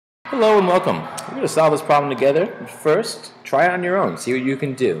Hello and welcome. We're going to solve this problem together. First, try it on your own, see what you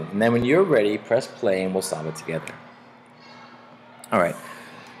can do. And then when you're ready, press play and we'll solve it together. Alright,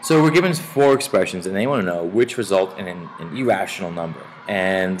 so we're given four expressions and they want to know which result in an irrational number.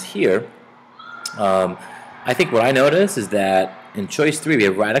 And here, I think what I notice is that in choice 3 we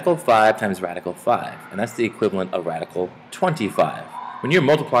have radical 5 times radical 5. And that's the equivalent of radical 25. When you're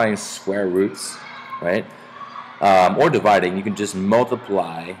multiplying square roots, right? Or dividing, you can just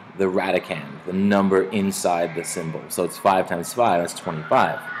multiply the radicand, the number inside the symbol. So it's 5 times 5, that's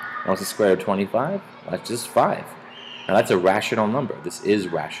 25. Now what's the square of 25? That's just 5. Now that's a rational number. This is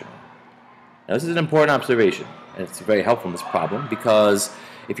rational. Now this is an important observation, and it's very helpful in this problem because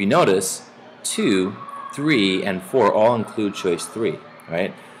if you notice, 2, 3, and 4 all include choice 3,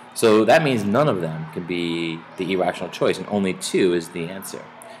 right? So that means none of them can be the irrational choice, and only 2 is the answer.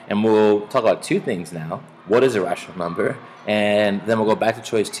 And we'll talk about two things now. What is a rational number? And then we'll go back to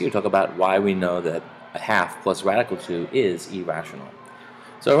choice 2, talk about why we know that a half plus radical 2 is irrational.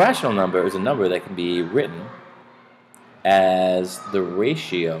 So a rational number is a number that can be written as the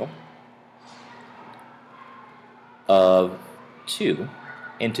ratio of two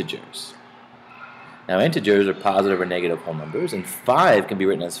integers. Now integers are positive or negative whole numbers, and 5 can be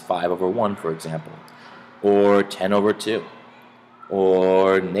written as 5 over 1, for example, or 10 over 2.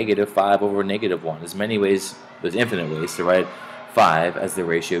 Or negative 5 over negative 1. There's many ways, there's infinite ways to write 5 as the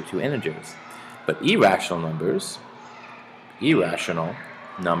ratio of two integers. But irrational numbers,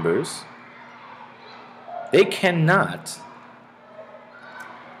 they cannot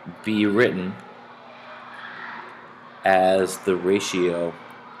be written as the ratio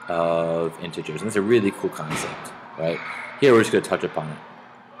of integers. And that's a really cool concept, right? Here we're just going to touch upon it.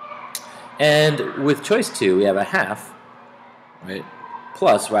 And with choice 2, we have a half, right,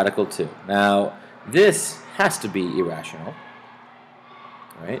 plus radical 2. Now, this has to be irrational,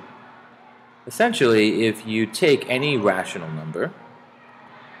 right? Essentially, if you take any rational number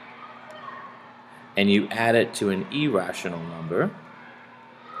and you add it to an irrational number,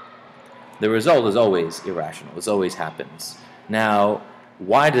 the result is always irrational. This always happens. Now,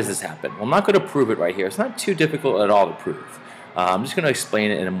 why does this happen? Well, I'm not going to prove it right here. It's not too difficult at all to prove. I'm just going to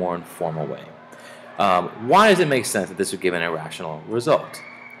explain it in a more informal way. Why does it make sense that this would give an irrational result?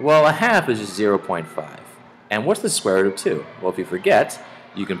 Well, a half is just 0.5. And what's the square root of 2? Well, if you forget,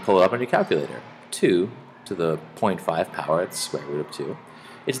 you can pull it up on your calculator. 2 to the 0.5 power, it's the square root of 2.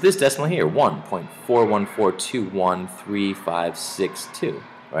 It's this decimal here, 1.414213562,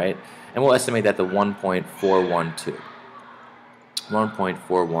 right? And we'll estimate that to 1.412.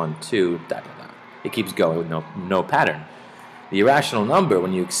 1.412, dot, dot, dot. It keeps going with no pattern. The irrational number,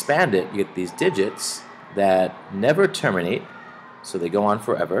 when you expand it, you get these digits that never terminate, so they go on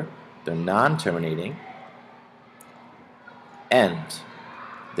forever. They're non-terminating, and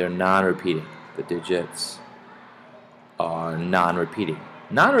they're non-repeating. The digits are non-repeating.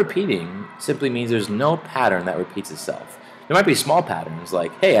 Non-repeating simply means there's no pattern that repeats itself. There might be small patterns,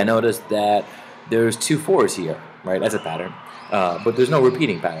 like, hey, I noticed that there's 2 4s here, right? That's a pattern. But there's no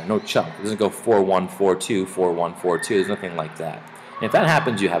repeating pattern, no chunk. It doesn't go 4, 1, 4, 2, 4, 1, 4, 2. There's nothing like that. And if that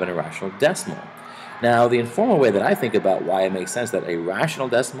happens, you have an irrational decimal. Now, the informal way that I think about why it makes sense that a rational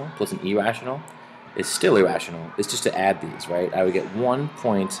decimal plus an irrational is still irrational is just to add these, right? I would get 0.4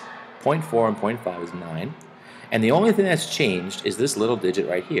 and 0.5 is 9. And the only thing that's changed is this little digit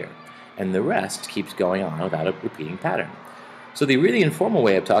right here. And the rest keeps going on without a repeating pattern. So the really informal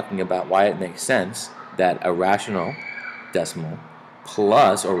way of talking about why it makes sense that a rational decimal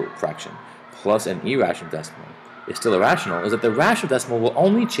plus, or fraction, plus an irrational decimal is still irrational is that the rational decimal will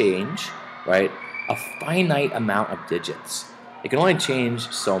only change, right, a finite amount of digits. It can only change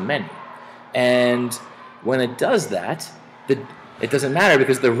so many. And when it does that, it doesn't matter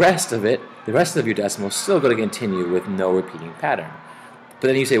because the rest of your decimal is still going to continue with no repeating pattern. But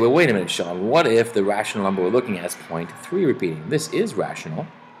then you say, well, wait a minute, Sean, what if the rational number we're looking at is 0.3 repeating? This is rational.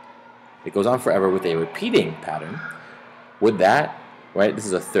 It goes on forever with a repeating pattern. Would that, right, this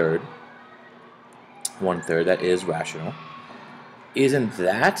is a third, 1/3, that is rational. Isn't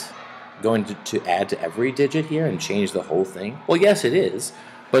that going to add to every digit here and change the whole thing? Well, yes, it is,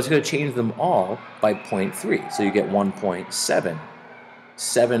 but it's going to change them all by 0.3. So you get 1.7.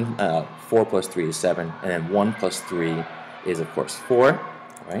 4 plus 3 is 7, and then 1 plus 3 is, of course, 4,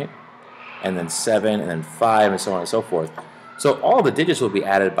 right? And then 7, and then 5, and so on and so forth. So all the digits will be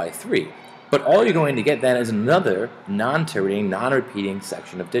added by 3. But all you're going to get then is another non-terminating, non-repeating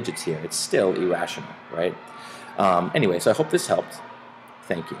section of digits here. It's still irrational, right? Anyway, so I hope this helped.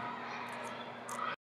 Thank you.